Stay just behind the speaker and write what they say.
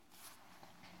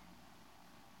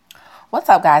What's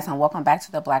up, guys, and welcome back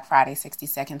to the Black Friday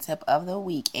 60-second tip of the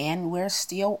week. And we're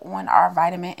still on our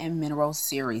vitamin and mineral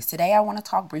series. Today, I want to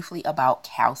talk briefly about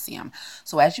calcium.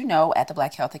 So as you know, at the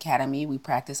Black Health Academy, we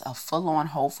practice a full-on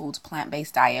whole foods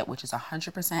plant-based diet, which is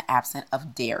 100% absent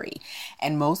of dairy.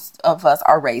 And most of us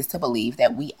are raised to believe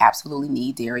that we absolutely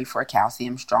need dairy for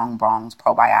calcium, strong bones,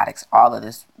 probiotics, all of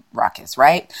this ruckus,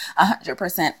 right?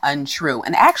 100% untrue.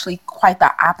 And actually, quite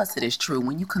the opposite is true.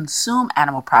 When you consume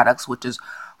animal products, which is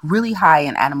really high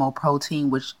in animal protein,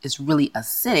 which is really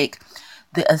acidic,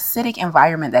 the acidic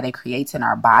environment that it creates in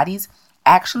our bodies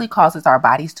actually causes our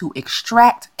bodies to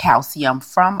extract calcium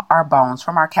from our bones,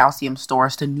 from our calcium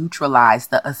stores to neutralize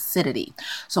the acidity.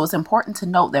 So it's important to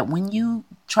note that when you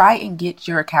try and get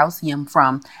your calcium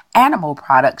from animal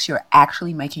products, you're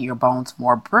actually making your bones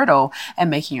more brittle and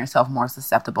making yourself more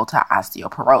susceptible to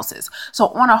osteoporosis. So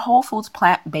on a whole foods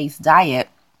plant-based diet,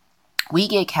 we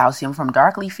get calcium from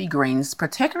dark leafy greens,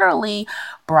 particularly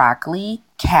broccoli,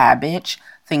 cabbage,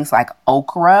 things like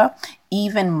okra,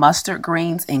 even mustard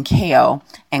greens and kale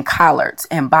and collards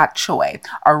and bok choy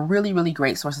are really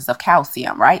great sources of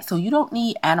calcium, right? So you don't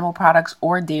need animal products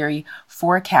or dairy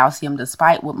for calcium,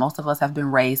 despite what most of us have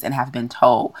been raised and have been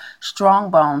told.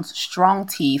 Strong bones, strong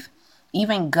teeth,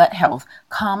 even gut health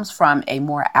comes from a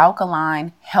more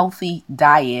alkaline, healthy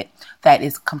diet that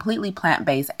is completely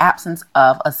plant-based, absence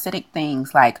of acidic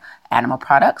things like animal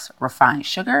products, refined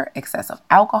sugar, excessive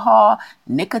alcohol,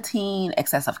 nicotine,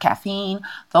 excessive caffeine.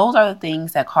 Those are the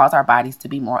things that cause our bodies to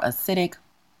be more acidic,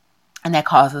 and that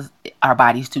causes our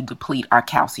bodies to deplete our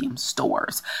calcium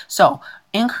stores. So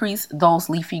increase those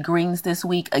leafy greens this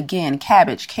week. Again,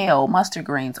 cabbage, kale, mustard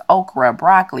greens, okra,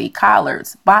 broccoli,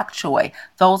 collards, bok choy.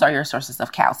 Those are your sources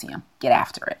of calcium. Get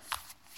after it.